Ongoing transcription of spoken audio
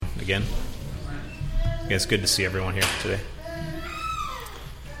again. It's good to see everyone here today.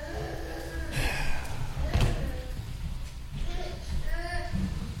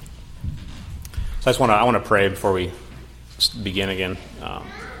 So I want to pray before we begin again. I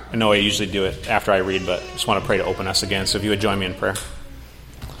know I usually do it after I read, but I just want to pray to open us again. So if you would join me in prayer.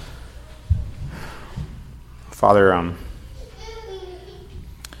 Father,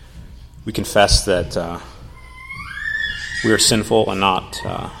 we confess that we are sinful and not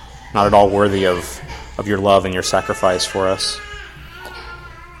at all worthy of your love and your sacrifice for us.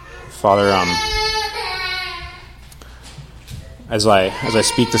 Father, as I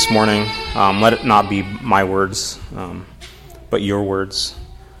speak this morning, let it not be my words, but your words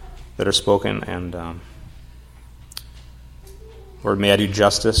that are spoken. And Lord, may I do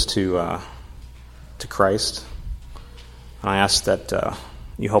justice to Christ. And I ask that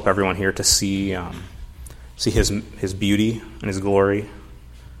you help everyone here to see his beauty and his glory,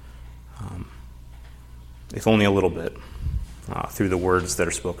 if only a little bit, through the words that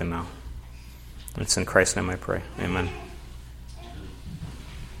are spoken now. And it's in Christ's name I pray. Amen.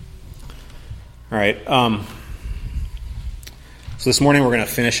 All right. So this morning we're going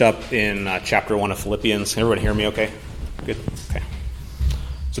to finish up in chapter 1 of Philippians. Can everyone hear me okay? Good? Okay.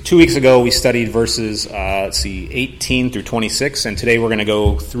 So 2 weeks ago we studied verses 18 through 26, and today we're going to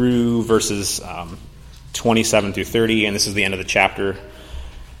go through verses 27 through 30, and this is the end of the chapter.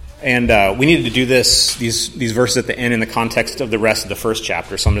 And we needed to do these verses at the end in the context of the rest of the first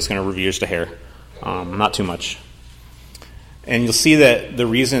chapter, so I'm just going to review just a hair, not too much. And you'll see that the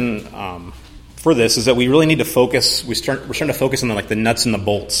reason for this is that we really need to focus. We're starting to focus on the nuts and the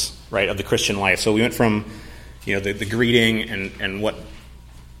bolts, right, of the Christian life. So we went from the greeting and what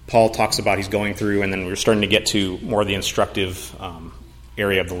Paul talks about he's going through, and then we're starting to get to more of the instructive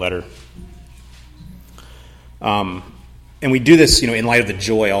area of the letter. And we do this, in light of the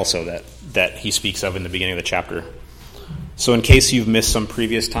joy also that he speaks of in the beginning of the chapter. So in case you've missed some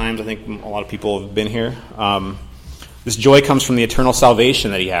previous times, I think a lot of people have been here. This joy comes from the eternal salvation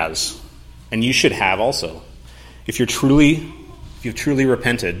that he has, and you should have also. If you've truly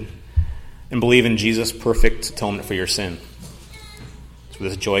repented and believe in Jesus' perfect atonement for your sin. That's where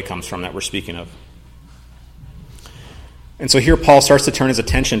this joy comes from that we're speaking of. And so here Paul starts to turn his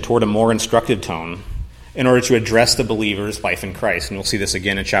attention toward a more instructive tone in order to address the believer's life in Christ. And we'll see this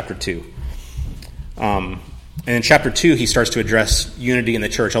again in chapter 2. And in chapter 2, he starts to address unity in the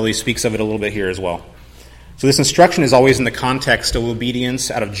church, although he speaks of it a little bit here as well. So this instruction is always in the context of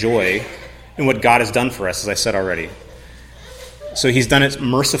obedience out of joy in what God has done for us, as I said already. So he's done it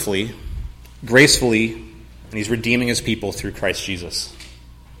mercifully, gracefully, and he's redeeming his people through Christ Jesus.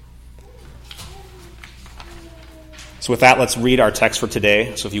 So with that, let's read our text for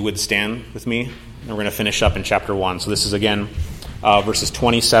today. So if you would stand with me, and we're going to finish up in chapter 1. So this is, again, verses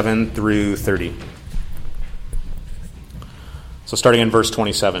 27 through 30. So starting in verse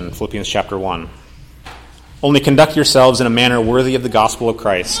 27, Philippians chapter 1. Only conduct yourselves in a manner worthy of the gospel of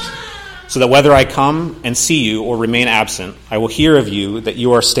Christ, so that whether I come and see you or remain absent, I will hear of you that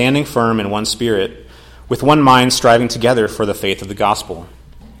you are standing firm in one spirit, with one mind striving together for the faith of the gospel,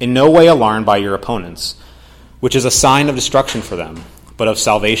 in no way alarmed by your opponents, which is a sign of destruction for them, but of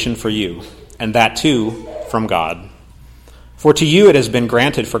salvation for you, and that too from God. For to you it has been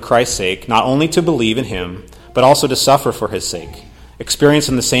granted for Christ's sake not only to believe in him, but also to suffer for his sake,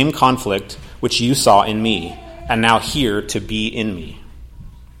 experiencing the same conflict which you saw in me, and now here to be in me.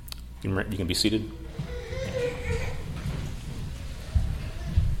 You can be seated.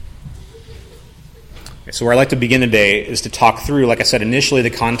 Okay, so where I'd like to begin today is to talk through, like I said initially, the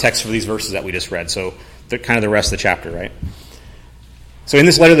context for these verses that we just read. So they're kind of the rest of the chapter, right? So in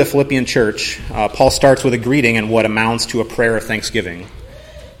this letter to the Philippian church, Paul starts with a greeting and what amounts to a prayer of thanksgiving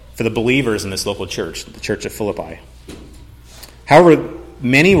for the believers in this local church, the church of Philippi. However,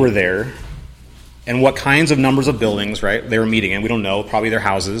 many were there, and what kinds of numbers of buildings, right, they were meeting in, we don't know, probably their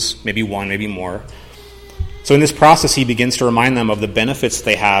houses, maybe one, maybe more. So in this process, he begins to remind them of the benefits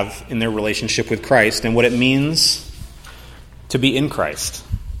they have in their relationship with Christ and what it means to be in Christ.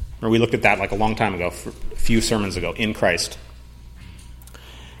 Or we looked at that like a long time ago, a few sermons ago, in Christ.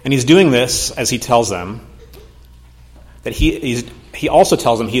 And he's doing this as he tells them that he also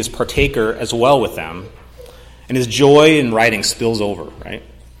tells them he is partaker as well with them, and his joy in writing spills over, right?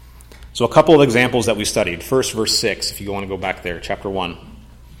 So a couple of examples that we studied. First, verse 6, if you want to go back there, chapter 1.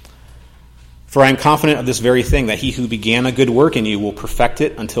 For I am confident of this very thing, that he who began a good work in you will perfect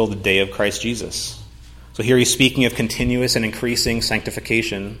it until the day of Christ Jesus. So here he's speaking of continuous and increasing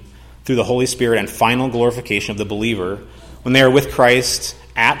sanctification through the Holy Spirit and final glorification of the believer when they are with Christ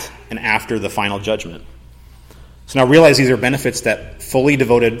at and after the final judgment. So now realize these are benefits that fully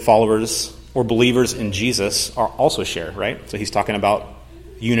devoted followers or believers in Jesus are also share, right? So he's talking about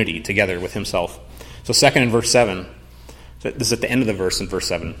unity together with himself. So second in verse 7, this is at the end of the verse in verse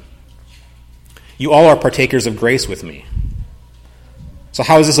 7. You all are partakers of grace with me. So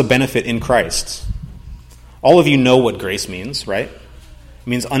how is this a benefit in Christ? All of you know what grace means, right? It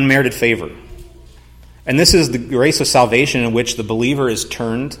means unmerited favor. And this is the grace of salvation in which the believer is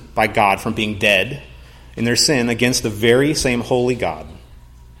turned by God from being dead in their sin against the very same holy God,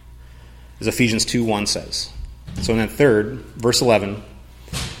 as Ephesians 2:1 says. So then third, verse 11,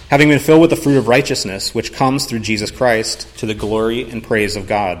 having been filled with the fruit of righteousness, which comes through Jesus Christ, to the glory and praise of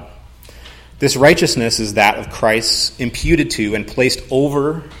God. This righteousness is that of Christ imputed to and placed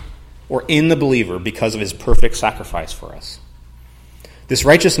over or in the believer because of his perfect sacrifice for us. This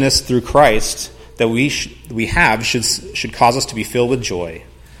righteousness through Christ that we have should cause us to be filled with joy,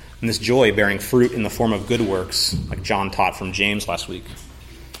 and this joy bearing fruit in the form of good works, like John taught from James last week.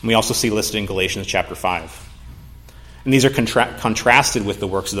 And we also see listed in Galatians chapter 5. And these are contrasted with the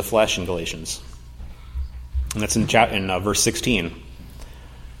works of the flesh in Galatians. And that's in verse 16.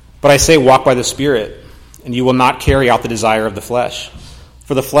 But I say, walk by the Spirit, and you will not carry out the desire of the flesh.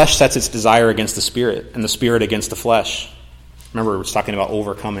 For the flesh sets its desire against the Spirit, and the Spirit against the flesh. Remember, we're talking about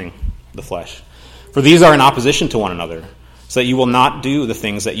overcoming the flesh. For these are in opposition to one another, so that you will not do the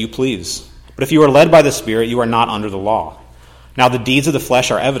things that you please. But if you are led by the Spirit, you are not under the law. Now the deeds of the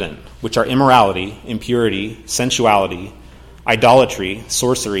flesh are evident, which are immorality, impurity, sensuality, idolatry,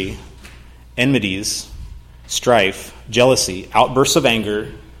 sorcery, enmities, strife, jealousy, outbursts of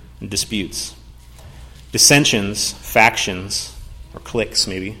anger, and disputes, dissensions, factions, or cliques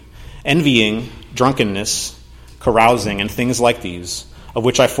maybe, envying, drunkenness, carousing, and things like these, of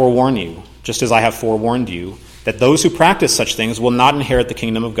which I forewarn you, just as I have forewarned you, that those who practice such things will not inherit the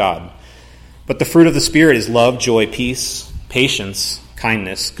kingdom of God. But the fruit of the Spirit is love, joy, peace, patience,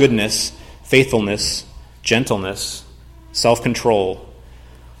 kindness, goodness, faithfulness, gentleness, self-control.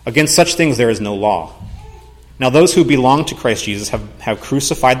 Against such things there is no law. Now those who belong to Christ Jesus have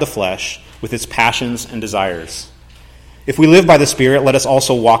crucified the flesh with its passions and desires. If we live by the Spirit, let us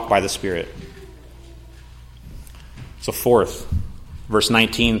also walk by the Spirit. So fourth, verse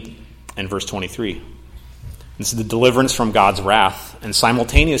 19 and verse 23. This is the deliverance from God's wrath and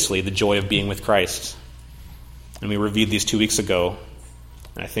simultaneously the joy of being with Christ. And we reviewed these 2 weeks ago.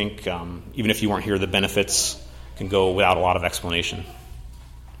 And I think even if you weren't here, the benefits can go without a lot of explanation.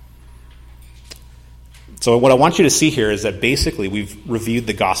 So what I want you to see here is that basically we've reviewed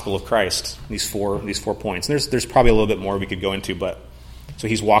the gospel of Christ, these four points. And there's probably a little bit more we could go into, but so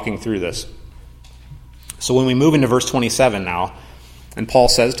he's walking through this. So when we move into verse 27 now, and Paul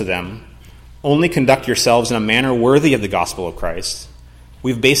says to them, only conduct yourselves in a manner worthy of the gospel of Christ.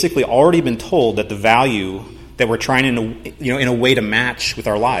 We've basically already been told that the value that we're trying in a way to match with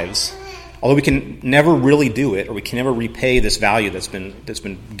our lives, although we can never really do it, or we can never repay this value that's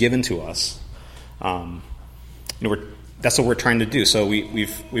been given to us. That's what we're trying to do. So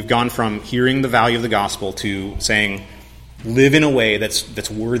we've gone from hearing the value of the gospel to saying, live in a way that's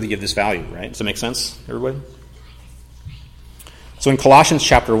worthy of this value. Right? Does that make sense, everybody? So in Colossians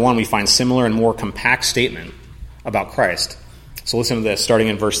chapter 1, we find similar and more compact statement about Christ. So listen to this, starting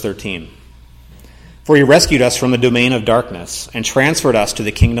in verse 13. For he rescued us from the domain of darkness and transferred us to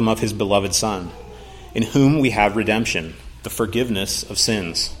the kingdom of his beloved Son, in whom we have redemption, the forgiveness of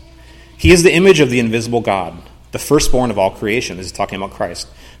sins. He is the image of the invisible God, the firstborn of all creation. This is talking about Christ.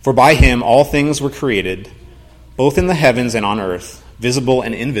 For by him all things were created, both in the heavens and on earth, visible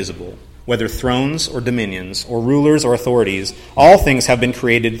and invisible, whether thrones or dominions or rulers or authorities, all things have been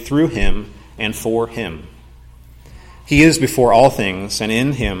created through him and for him. He is before all things, and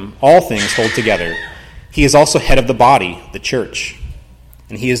in him all things hold together. He is also head of the body, the church,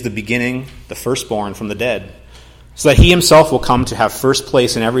 and he is the beginning, the firstborn from the dead, so that he himself will come to have first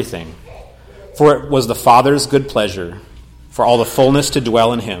place in everything. For it was the Father's good pleasure for all the fullness to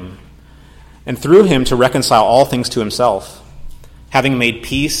dwell in him, and through him to reconcile all things to himself, having made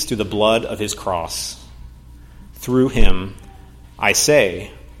peace through the blood of his cross. Through him, I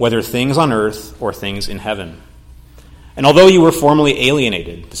say, whether things on earth or things in heaven. And although you were formerly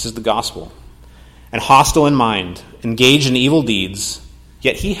alienated, this is the gospel, and hostile in mind, engaged in evil deeds,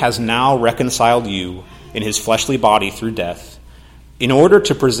 yet he has now reconciled you in his fleshly body through death, in order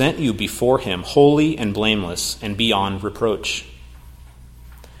to present you before him holy and blameless and beyond reproach.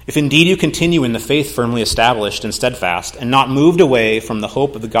 If indeed you continue in the faith firmly established and steadfast, and not moved away from the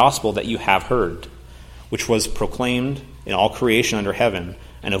hope of the gospel that you have heard, which was proclaimed in all creation under heaven,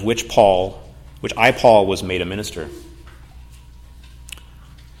 and of which I, Paul, was made a minister.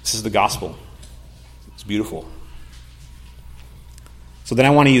 This is the gospel. It's beautiful. So then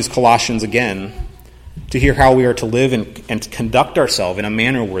I want to use Colossians again to hear how we are to live and to conduct ourselves in a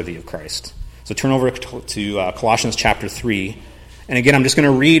manner worthy of Christ. So turn over to Colossians chapter 3. And again, I'm just going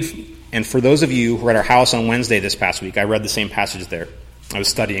to read, and for those of you who were at our house on Wednesday this past week, I read the same passage there. I was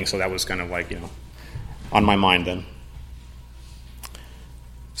studying, so that was kind of like, on my mind then.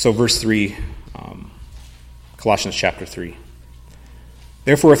 So verse 3, Colossians chapter 3.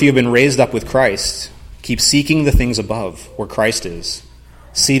 Therefore, if you have been raised up with Christ, keep seeking the things above, where Christ is,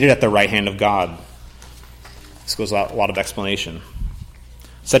 seated at the right hand of God. This goes a lot of explanation.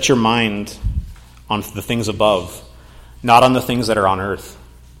 Set your mind on the things above, not on the things that are on earth.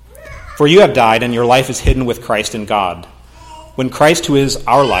 For you have died, and your life is hidden with Christ in God. When Christ, who is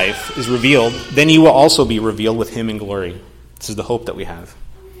our life, is revealed, then you will also be revealed with him in glory. This is the hope that we have.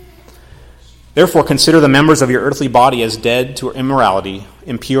 Therefore, consider the members of your earthly body as dead to immorality,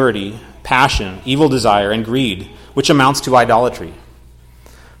 impurity, passion, evil desire, and greed, which amounts to idolatry.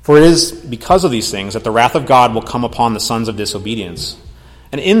 For it is because of these things that the wrath of God will come upon the sons of disobedience.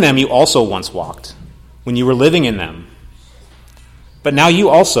 And in them you also once walked, when you were living in them. But now you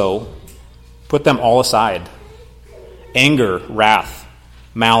also put them all aside: anger, wrath,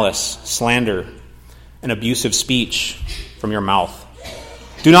 malice, slander, and abusive speech from your mouth.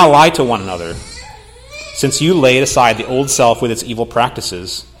 Do not lie to one another, since you laid aside the old self with its evil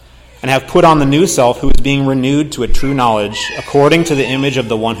practices, and have put on the new self, who is being renewed to a true knowledge according to the image of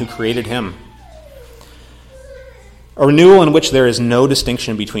the one who created him. A renewal in which there is no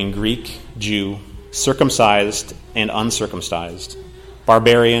distinction between Greek, Jew, circumcised and uncircumcised,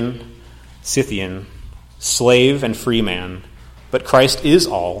 barbarian, Scythian, slave and free man, but Christ is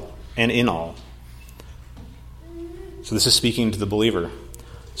all and in all. So this is speaking to the believer.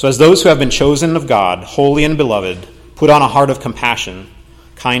 So as those who have been chosen of God, holy and beloved, put on a heart of compassion,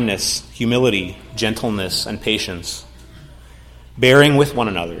 kindness, humility, gentleness, and patience, bearing with one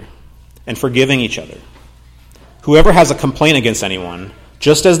another, and forgiving each other. Whoever has a complaint against anyone,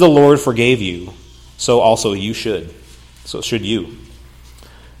 just as the Lord forgave you, so also you should. So should you.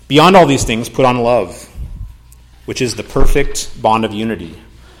 Beyond all these things, put on love, which is the perfect bond of unity.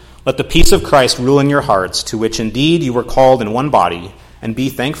 Let the peace of Christ rule in your hearts, to which indeed you were called in one body, and be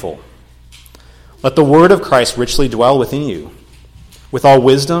thankful. Let the word of Christ richly dwell within you, with all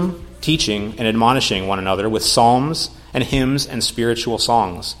wisdom, teaching and admonishing one another with psalms and hymns and spiritual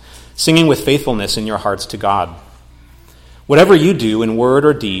songs, singing with faithfulness in your hearts to God. Whatever you do in word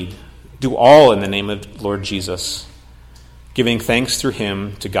or deed, do all in the name of Lord Jesus, giving thanks through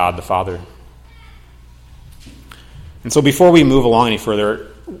him to God the Father. And so before we move along any further,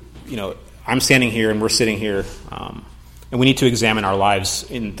 I'm standing here and we're sitting here, and we need to examine our lives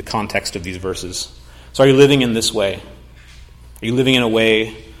in the context of these verses. So are you living in this way? Are you living in a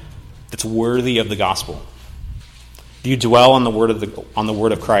way that's worthy of the gospel? Do you dwell on the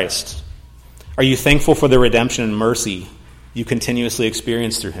word of Christ? Are you thankful for the redemption and mercy you continuously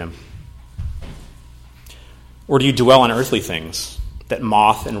experience through him? Or do you dwell on earthly things that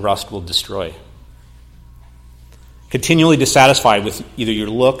moth and rust will destroy? Continually dissatisfied with either your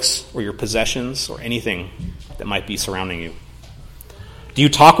looks or your possessions or anything that might be surrounding you? Do you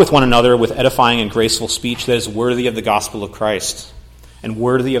talk with one another with edifying and graceful speech that is worthy of the gospel of Christ and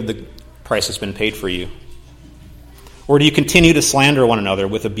worthy of the price that's been paid for you? Or do you continue to slander one another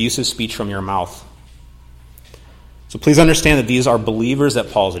with abusive speech from your mouth? So please understand that these are believers that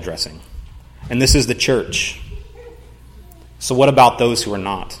Paul's addressing. And this is the church. So what about those who are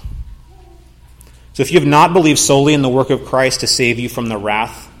not? So if you have not believed solely in the work of Christ to save you from the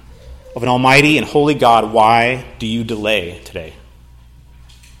wrath of an almighty and holy God, why do you delay today?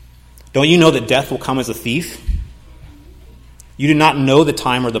 Don't you know that death will come as a thief? You do not know the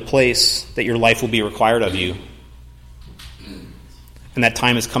time or the place that your life will be required of you. And that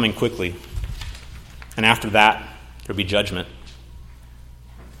time is coming quickly. And after that, there will be judgment.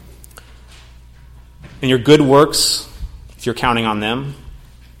 And your good works, if you're counting on them,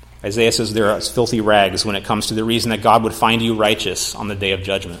 Isaiah says they're as filthy rags when it comes to the reason that God would find you righteous on the day of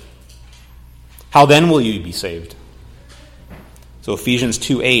judgment. How then will you be saved? So Ephesians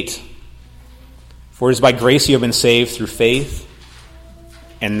 2:8, for it is by grace you have been saved through faith,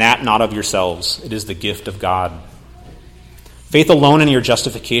 and that not of yourselves. It is the gift of God. Faith alone in your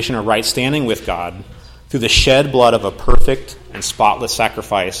justification or right standing with God through the shed blood of a perfect and spotless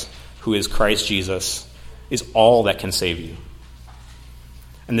sacrifice, who is Christ Jesus, is all that can save you.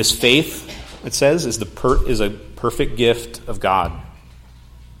 And this faith, it says, is a perfect gift of God.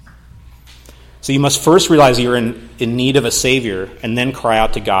 So you must first realize you're in need of a Savior, and then cry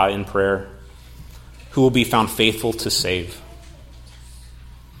out to God in prayer, who will be found faithful to save.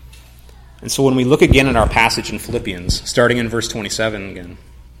 And so when we look again at our passage in Philippians, starting in verse 27 again,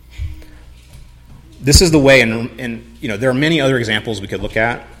 this is the way, and there are many other examples we could look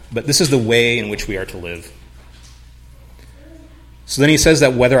at, but this is the way in which we are to live. So then he says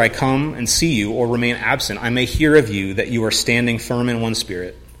that whether I come and see you or remain absent, I may hear of you that you are standing firm in one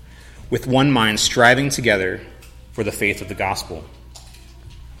spirit, with one mind, striving together for the faith of the gospel.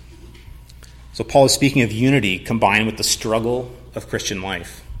 So Paul is speaking of unity combined with the struggle of Christian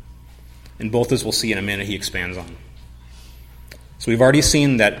life. And both, as we'll see in a minute, he expands on. So we've already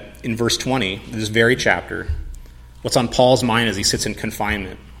seen that in verse 20, this very chapter, what's on Paul's mind as he sits in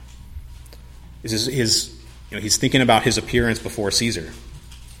confinement is he's thinking about his appearance before Caesar.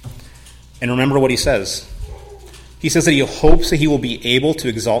 And remember what he says. He says that he hopes that he will be able to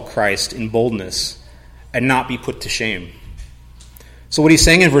exalt Christ in boldness and not be put to shame. So what he's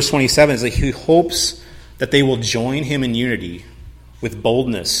saying in verse 27 is that he hopes that they will join him in unity with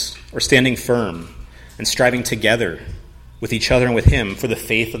boldness or standing firm and striving together with each other and with him for the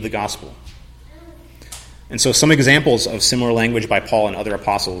faith of the gospel. And so some examples of similar language by Paul and other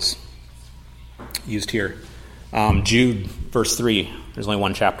apostles used here. Jude, verse 3. There's only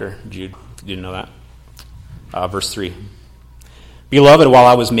one chapter, Jude, if you didn't know that. Verse 3. Beloved, while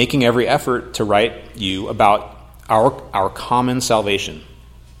I was making every effort to write you about our common salvation,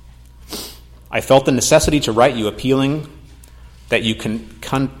 I felt the necessity to write you, appealing that you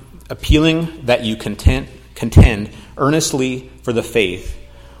contend earnestly for the faith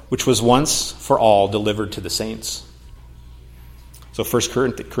which was once for all delivered to the saints. So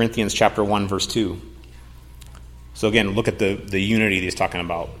 1 Corinthians chapter 1, verse 2. So again, look at the unity that he's talking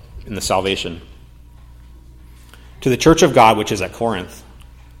about in the salvation. To the church of God which is at Corinth,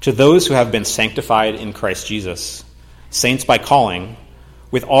 to those who have been sanctified in Christ Jesus, saints by calling,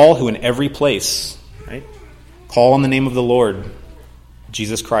 with all who in every place, right, call on the name of the Lord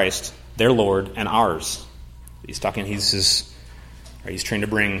Jesus Christ, their Lord and ours. He's trying to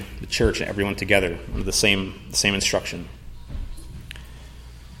bring the church and everyone together under the same instruction.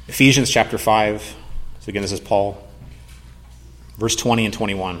 Ephesians chapter 5. So again, this is Paul. Verse 20 and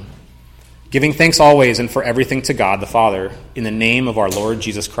 21. Giving thanks always and for everything to God the Father, in the name of our Lord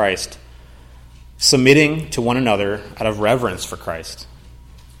Jesus Christ, submitting to one another out of reverence for Christ.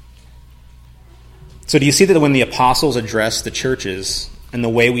 So do you see that when the apostles address the churches and the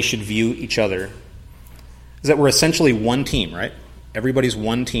way we should view each other, is that we're essentially one team, right? Everybody's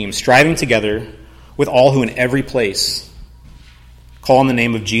one team, striving together with all who in every place call on the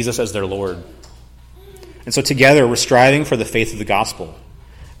name of Jesus as their Lord. And so together we're striving for the faith of the gospel.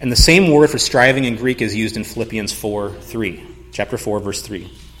 And the same word for striving in Greek is used in Philippians 4:3, chapter 4, verse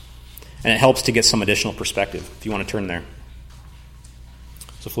 3. And it helps to get some additional perspective, if you want to turn there.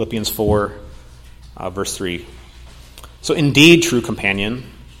 So Philippians 4, verse 3. So indeed, true companion,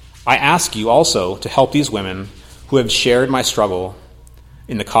 I ask you also to help these women who have shared my struggle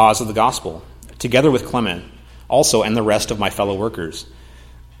in the cause of the gospel, together with Clement also and the rest of my fellow workers,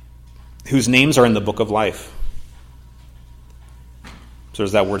 whose names are in the book of life. So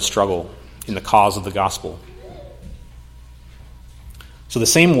there's that word struggle, in the cause of the gospel. So the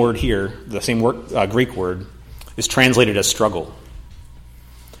same word here, the same word, Greek word, is translated as struggle.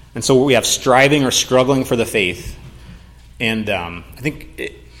 And so we have striving or struggling for the faith. And I think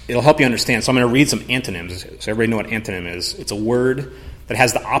it'll help you understand. So I'm going to read some antonyms, so everybody know what antonym is. It's a word that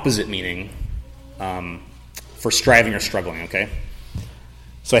has the opposite meaning for striving or struggling, okay?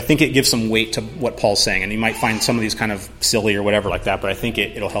 So I think it gives some weight to what Paul's saying, and you might find some of these kind of silly or whatever like that, but I think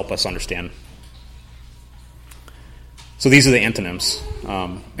it'll help us understand. So these are the antonyms,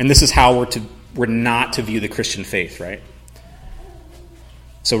 and this is how we're not to view the Christian faith, right?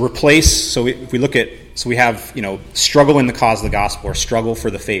 So if we look at, so we have, struggle in the cause of the gospel or struggle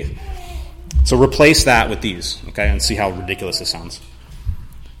for the faith. So replace that with these, okay, and see how ridiculous this sounds.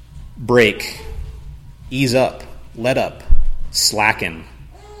 Break, ease up, let up, slacken,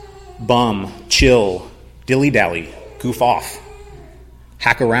 bum, chill, dilly-dally, goof off,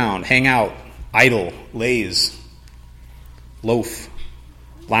 hack around, hang out, idle, laze, loaf,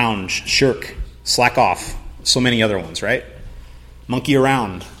 lounge, shirk, slack off. So many other ones, right? Monkey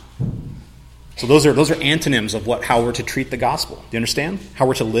around. So those are antonyms of how we're to treat the gospel. Do you understand? How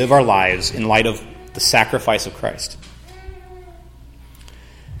we're to live our lives in light of the sacrifice of Christ.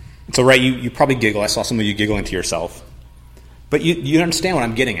 And so, right, you probably giggle. I saw some of you giggling to yourself. But you understand what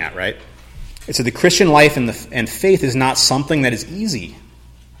I'm getting at, right? It's that the Christian life and faith is not something that is easy,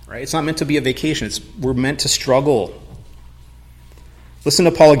 right? It's not meant to be a vacation. We're meant to struggle. Listen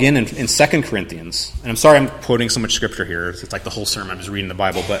to Paul again in 2 Corinthians. And I'm sorry I'm quoting so much scripture here. It's like the whole sermon. I'm just reading the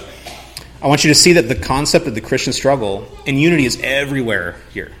Bible. But I want you to see that the concept of the Christian struggle and unity is everywhere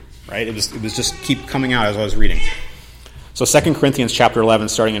here, right? It was just keep coming out as I was reading. So 2 Corinthians chapter 11,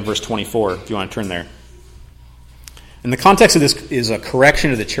 starting in verse 24, if you want to turn there. And the context of this is a correction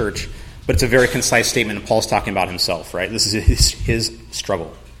to the church, but it's a very concise statement, and Paul's talking about himself, right? This is his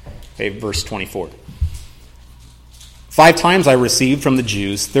struggle. Okay, verse 24. 5 times I received from the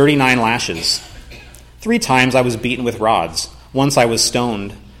Jews 39 lashes. 3 times I was beaten with rods. Once I was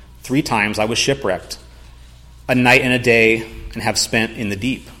stoned. 3 times I was shipwrecked. A night and a day, and have spent in the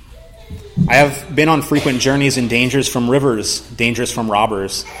deep. I have been on frequent journeys in dangers from rivers, dangers from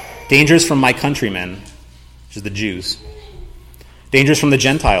robbers, dangers from my countrymen, which is the Jews, dangers from the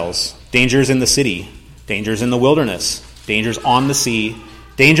Gentiles, dangers in the city, dangers in the wilderness, dangers on the sea,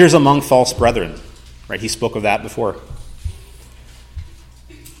 dangers among false brethren. Right? He spoke of that before.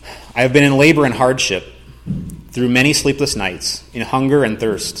 I have been in labor and hardship, through many sleepless nights, in hunger and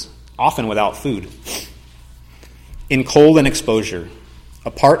thirst, often without food, in cold and exposure.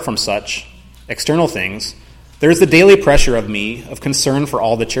 Apart from such external things, there is the daily pressure of me of concern for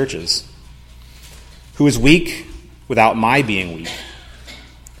all the churches. Who is weak without my being weak?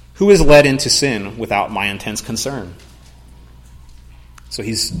 Who is led into sin without my intense concern? So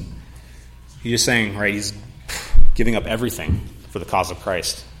he's just saying, right, he's giving up everything for the cause of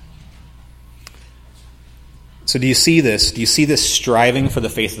Christ. So do you see this? Do you see this striving for the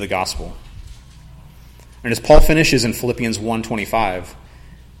faith of the gospel? And as Paul finishes in Philippians 1:25,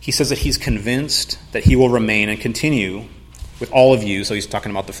 he says that he's convinced that he will remain and continue with all of you, so he's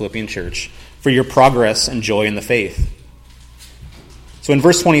talking about the Philippian church, for your progress and joy in the faith. So in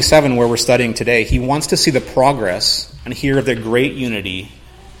verse 27, where we're studying today, he wants to see the progress and hear of their great unity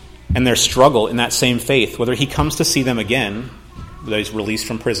and their struggle in that same faith, whether he comes to see them again, whether he's released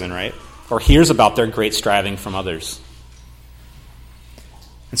from prison, right? Or hears about their great striving from others.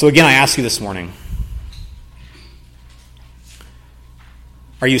 And so again, I ask you this morning,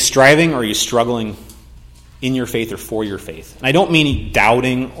 are you striving or are you struggling in your faith or for your faith? And I don't mean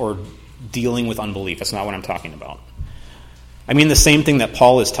doubting or dealing with unbelief. That's not what I'm talking about. I mean the same thing that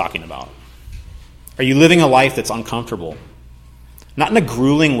Paul is talking about. Are you living a life that's uncomfortable? Not in a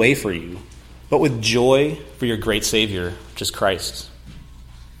grueling way for you, but with joy for your great Savior, which is Christ.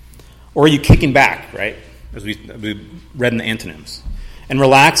 Or are you kicking back, right, as we read in the antonyms, and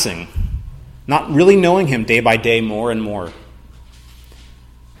relaxing, not really knowing him day by day more and more?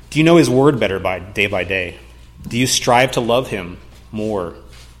 Do you know his word better by day? Do you strive to love him more?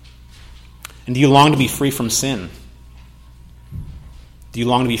 And do you long to be free from sin? Do you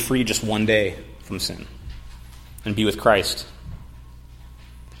long to be free just one day from sin and be with Christ?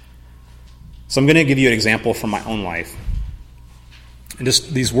 So I'm going to give you an example from my own life. And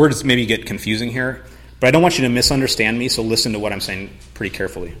just these words maybe get confusing here, but I don't want you to misunderstand me, so listen to what I'm saying pretty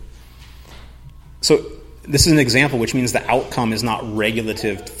carefully. So this is an example, which means the outcome is not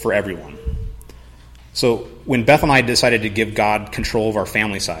regulative for everyone. So when Beth and I decided to give God control of our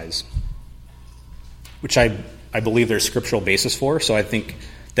family size, which I believe there's scriptural basis for, so I think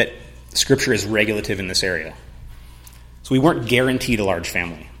that Scripture is regulative in this area. So we weren't guaranteed a large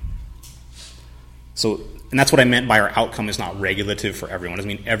family. And that's what I meant by our outcome is not regulative for everyone. It doesn't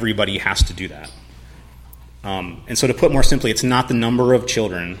mean everybody has to do that. And so to put more simply, it's not the number of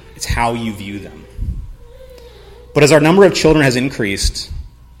children, it's how you view them. But as our number of children has increased,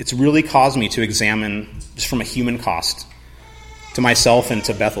 it's really caused me to examine, just from a human cost, to myself and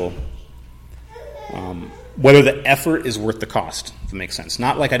to Bethel, whether the effort is worth the cost, if it makes sense.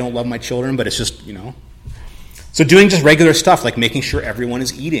 Not like I don't love my children, but it's just, So doing just regular stuff, like making sure everyone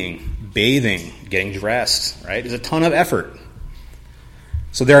is eating, bathing, getting dressed, right, is a ton of effort.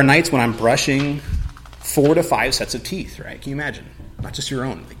 So there are nights when I'm brushing 4 to 5 sets of teeth, right? Can you imagine? Not just your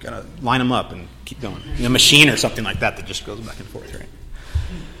own. You gotta line them up and keep going. In a machine or something like that just goes back and forth, right?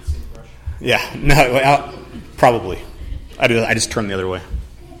 Yeah, no, probably. I just turn the other way.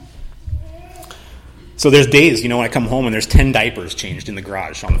 So there's days, when I come home and there's 10 diapers changed in the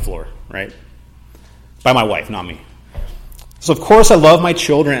garage on the floor, right? By my wife, not me. So of course I love my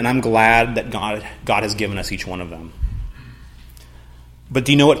children and I'm glad that God has given us each one of them. But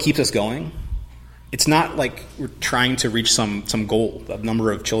do you know what keeps us going? It's not like we're trying to reach some goal, a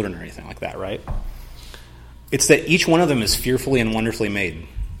number of children or anything like that, right? It's that each one of them is fearfully and wonderfully made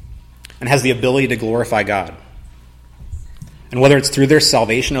and has the ability to glorify God. And whether it's through their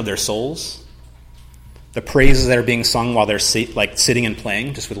salvation of their souls, the praises that are being sung while they're sitting and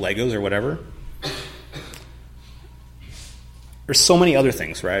playing, just with Legos or whatever. There's so many other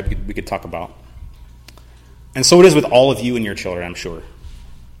things, right, we could talk about. And so it is with all of you and your children, I'm sure.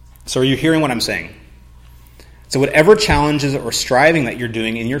 So are you hearing what I'm saying? So whatever challenges or striving that you're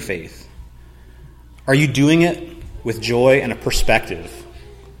doing in your faith, are you doing it with joy and a perspective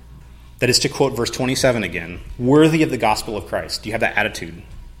that is, to quote verse 27 again, worthy of the gospel of Christ? Do you have that attitude?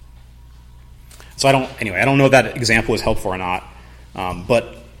 So I don't know if that example is helpful or not,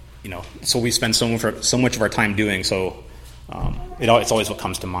 but so we spend so much of our time doing so. It's always what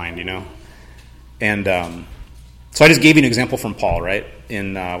comes to mind, And so I just gave you an example from Paul, right?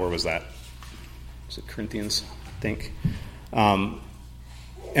 In where was that? Was it Corinthians? I think.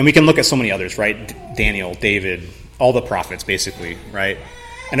 And we can look at so many others, right? Daniel, David, all the prophets, basically, right?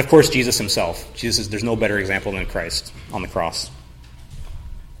 And of course, Jesus himself. There's no better example than Christ on the cross.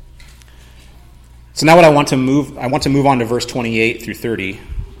 So now I want to move on to verse 28 through 30.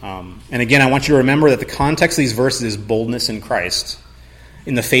 And again, I want you to remember that the context of these verses is boldness in Christ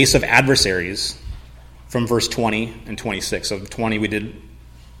in the face of adversaries from verse 20 and 26. So 20 we did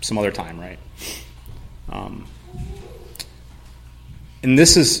some other time, right? And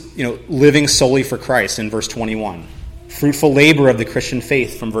this is, living solely for Christ in verse 21. Fruitful labor of the Christian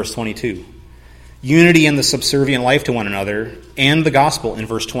faith from verse 22. Unity in the subservient life to one another and the gospel in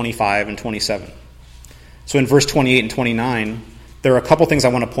verse 25 and 27. So in verse 28 and 29, there are a couple things I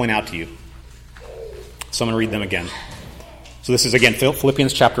want to point out to you. So I'm going to read them again. So this is, again,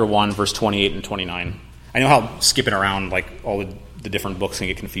 Philippians chapter 1, verse 28 and 29. I know how skipping around like all the different books can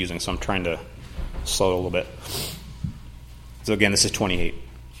get confusing, so I'm trying to slow it a little bit. So again, this is 28.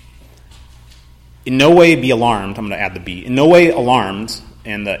 In no way be alarmed. I'm going to add the be. In no way alarmed,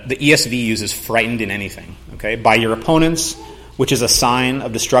 and the ESV uses frightened in anything, okay, by your opponents, which is a sign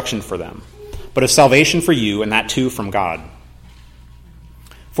of destruction for them, but of salvation for you, and that too from God.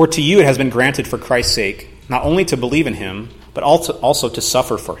 For to you it has been granted for Christ's sake, not only to believe in him, but also to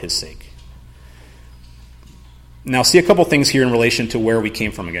suffer for his sake. Now, see a couple things here in relation to where we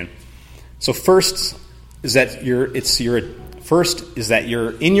came from again. So first is that you're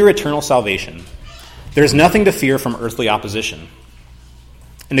in your eternal salvation. There's nothing to fear from earthly opposition.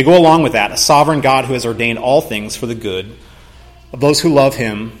 And to go along with that, a sovereign God who has ordained all things for the good of those who love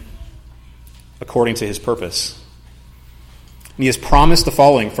him according to his purpose. And he has promised the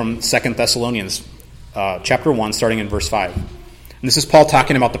following from 2 Thessalonians chapter 1, starting in verse 5. And this is Paul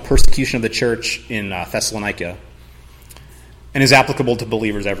talking about the persecution of the church in Thessalonica, and is applicable to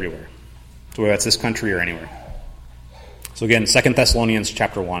believers everywhere, so whether that's this country or anywhere. So again, 2 Thessalonians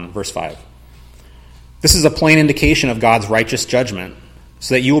chapter 1, verse 5. This is a plain indication of God's righteous judgment,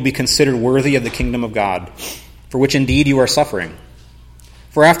 so that you will be considered worthy of the kingdom of God, for which indeed you are suffering.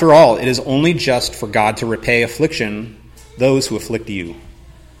 For after all, it is only just for God to repay affliction those who afflict you,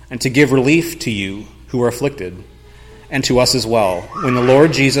 and to give relief to you who are afflicted, and to us as well, when the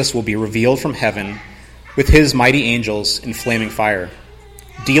Lord Jesus will be revealed from heaven with his mighty angels in flaming fire,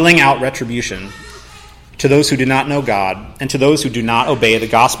 dealing out retribution to those who do not know God, and to those who do not obey the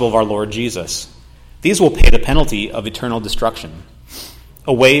gospel of our Lord Jesus. These will pay the penalty of eternal destruction,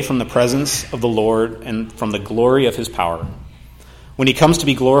 away from the presence of the Lord and from the glory of his power, when he comes to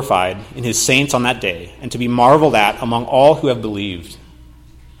be glorified in his saints on that day, and to be marveled at among all who have believed.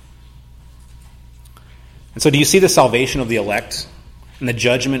 And so do you see the salvation of the elect and the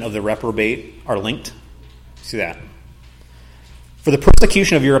judgment of the reprobate are linked? See that? For the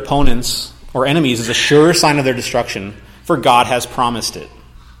persecution of your opponents or enemies is a sure sign of their destruction, for God has promised it.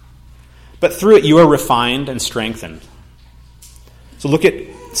 But through it you are refined and strengthened. So look at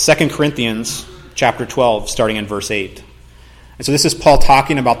 2 Corinthians chapter 12, starting in verse 8. And so this is Paul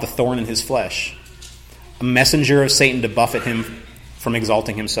talking about the thorn in his flesh, a messenger of Satan to buffet him from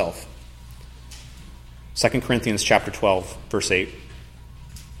exalting himself. 2 Corinthians chapter 12, verse 8.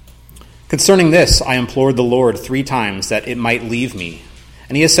 Concerning this, I implored the Lord 3 times that it might leave me.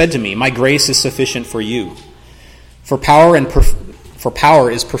 And he has said to me, my grace is sufficient for you. For power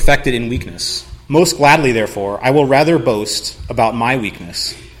is perfected in weakness. Most gladly, therefore, I will rather boast about my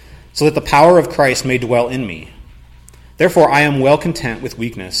weakness, so that the power of Christ may dwell in me. Therefore, I am well content with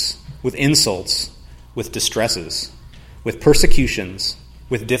weakness, with insults, with distresses, with persecutions,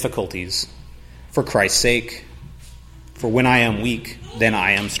 with difficulties, for Christ's sake. For when I am weak, then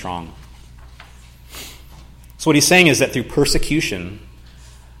I am strong. So what he's saying is that through persecution,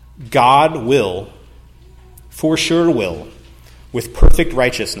 God will, for sure will, with perfect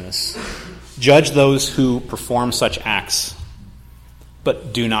righteousness, judge those who perform such acts,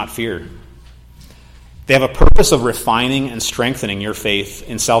 but do not fear. They have a purpose of refining and strengthening your faith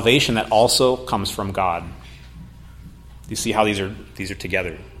in salvation that also comes from God. You see how these are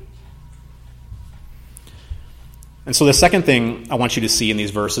together. And so the second thing I want you to see in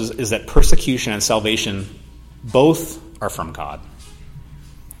these verses is that persecution and salvation both are from God.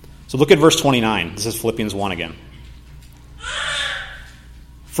 So look at verse 29. This is Philippians 1 again.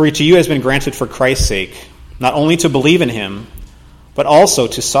 For to you has been granted for Christ's sake, not only to believe in him, but also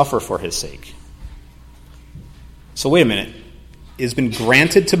to suffer for his sake. So wait a minute. It has been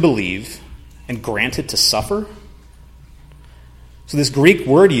granted to believe and granted to suffer? So this Greek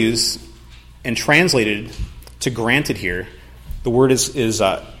word used and translated to granted here, the word is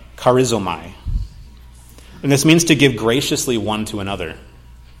charizomai. And this means to give graciously one to another.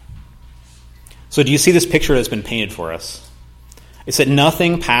 So do you see this picture that's been painted for us? It's that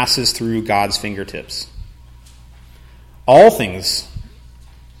nothing passes through God's fingertips. All things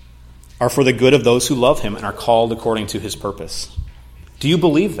are for the good of those who love him and are called according to his purpose. Do you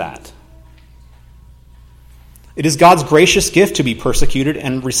believe that? It is God's gracious gift to be persecuted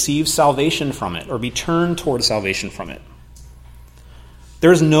and receive salvation from it, or be turned toward salvation from it.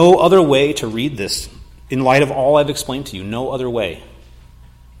 There is no other way to read this in light of all I've explained to you. No other way.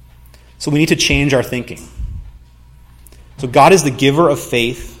 So we need to change our thinking. So God is the giver of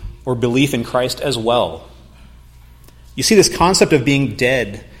faith or belief in Christ as well. You see, this concept of being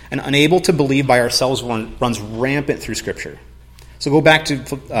dead and unable to believe by ourselves runs rampant through Scripture. So go back to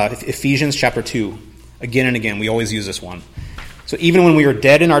Ephesians chapter 2. Again and again, we always use this one. So even when we were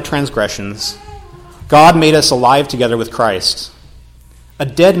dead in our transgressions, God made us alive together with Christ. A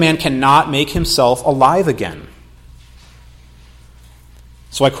dead man cannot make himself alive again.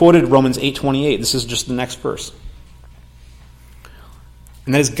 So I quoted Romans 8:28. This is just the next verse.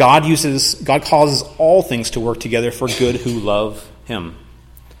 And that is God causes all things to work together for good who love him,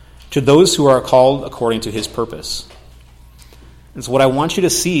 to those who are called according to his purpose. And so what I want you to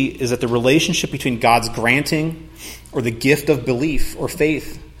see is that the relationship between God's granting or the gift of belief or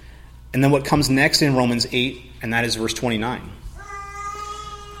faith, and then what comes next in Romans 8, and that is verse 29.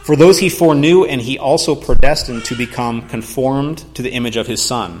 For those he foreknew, and he also predestined to become conformed to the image of his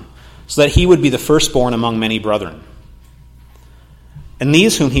Son, so that he would be the firstborn among many brethren. And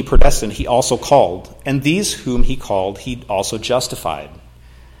these whom he predestined, he also called. And these whom he called, he also justified.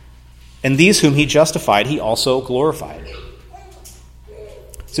 And these whom he justified, he also glorified.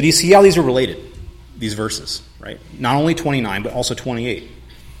 So do you see how these are related, these verses, right? Not only 29, but also 28.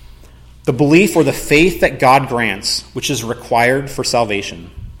 The belief or the faith that God grants, which is required for salvation.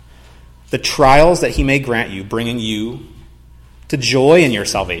 The trials that he may grant you, bringing you to joy in your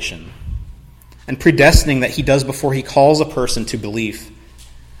salvation. And predestining that he does before he calls a person to belief,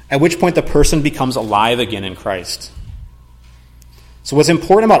 at which point the person becomes alive again in Christ. So what's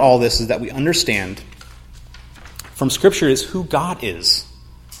important about all this is that we understand from Scripture is who God is.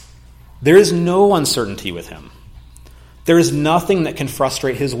 There is no uncertainty with him. There is nothing that can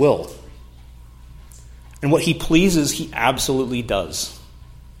frustrate his will. And what he pleases, he absolutely does.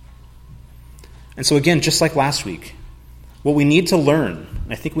 And so again, just like last week, what we need to learn,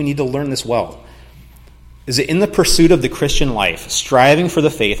 and I think we need to learn this well, is that in the pursuit of the Christian life, striving for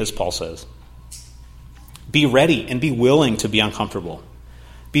the faith, as Paul says, be ready and be willing to be uncomfortable.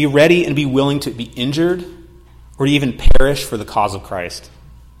 Be ready and be willing to be injured or to even perish for the cause of Christ.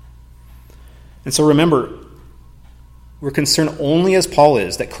 And so remember, we're concerned only as Paul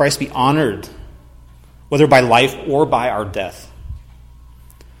is that Christ be honored, whether by life or by our death.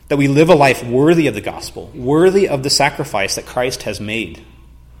 That we live a life worthy of the gospel, worthy of the sacrifice that Christ has made.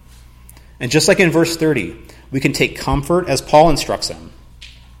 And just like in verse 30, we can take comfort, as Paul instructs them,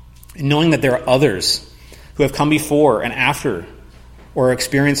 in knowing that there are others who have come before and after, or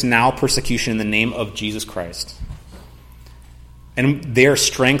experience now persecution in the name of Jesus Christ. And they are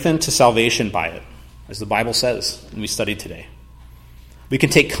strengthened to salvation by it, as the Bible says, and we studied today. We can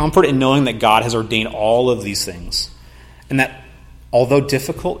take comfort in knowing that God has ordained all of these things, and that although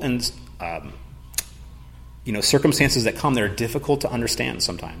difficult and circumstances that come that are difficult to understand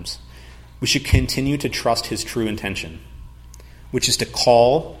sometimes, we should continue to trust his true intention, which is to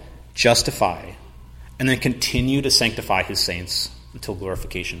call, justify, and then continue to sanctify his saints until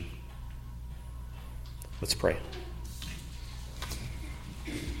glorification. Let's pray.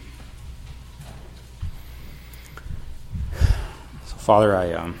 So, Father,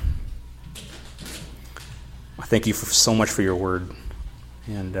 I thank you so much for your word.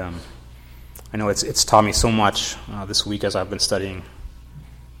 And I know it's taught me so much this week as I've been studying.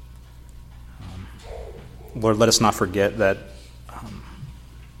 Lord, let us not forget that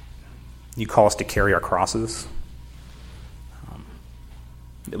you call us to carry our crosses,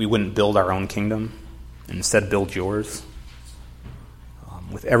 that we wouldn't build our own kingdom and instead build yours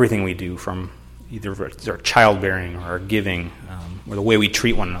with everything we do, from either our childbearing or our giving or the way we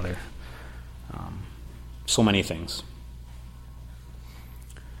treat one another. So many things.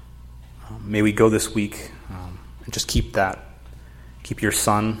 May we go this week and just keep your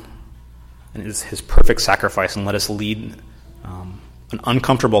Son and his perfect sacrifice, and let us lead an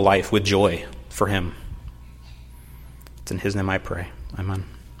uncomfortable life with joy for him. It's in his name I pray. Amen.